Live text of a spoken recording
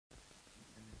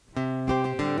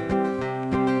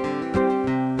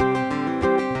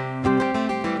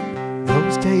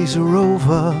days are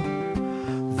over,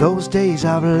 those days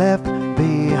I've left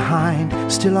behind,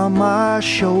 still on my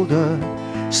shoulder,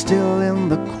 still in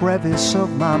the crevice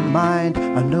of my mind.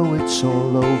 I know it's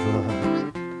all over,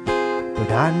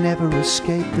 but I never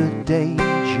escape the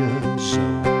danger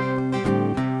zone.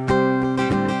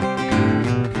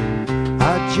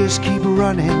 I just keep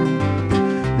running,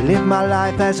 live my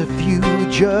life as a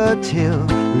fugitive,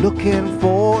 looking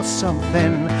for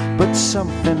something, but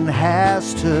something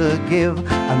has to give.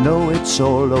 I know it's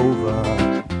all over,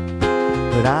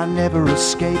 but I never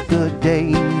escape the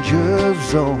danger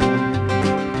zone.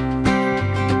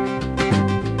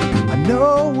 I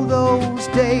know those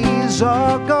days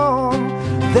are gone,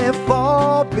 they're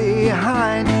far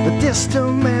behind, a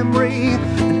distant memory,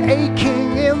 an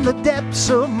aching in the depths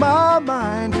of my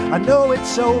mind. I know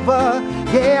it's over,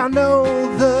 yeah, I know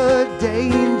the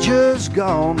danger's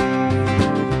gone.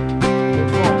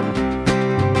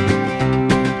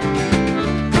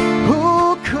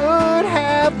 Who could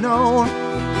have known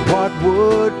what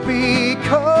would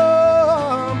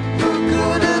become? Who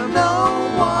could have known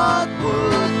what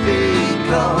would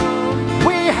become?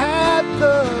 We had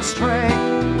the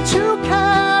strength to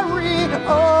carry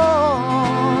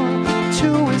on, to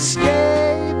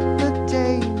escape the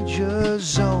danger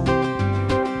zone.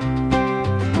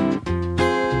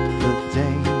 The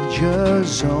danger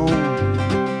zone.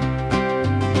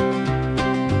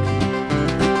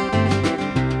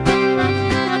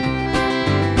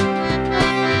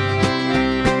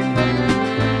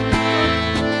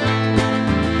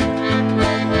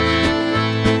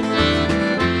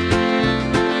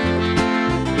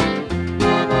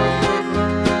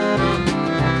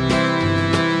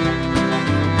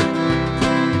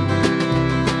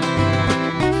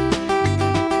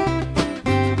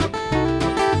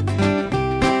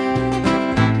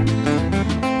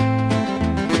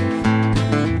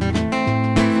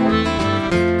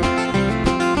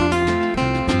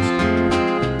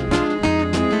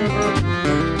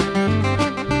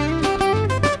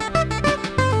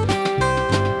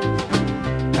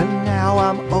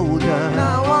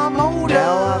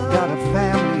 Now I've got a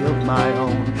family of my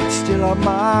own, still on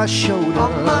my shoulder,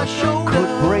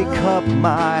 could break up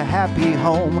my happy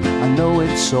home. I know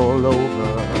it's all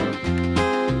over,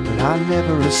 but I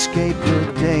never escape the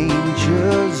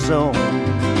danger zone.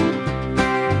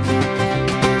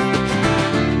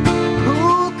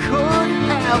 Who could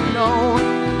have known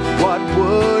what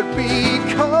would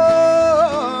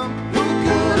become? Who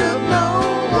could have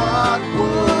known what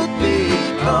would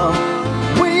become?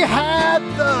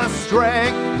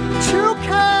 Strength to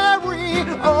carry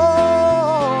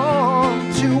on,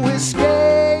 to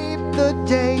escape the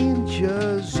danger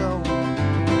zone.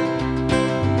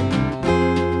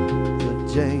 The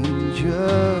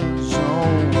danger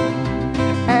zone.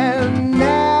 And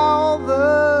now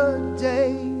the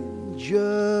danger's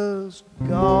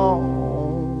gone.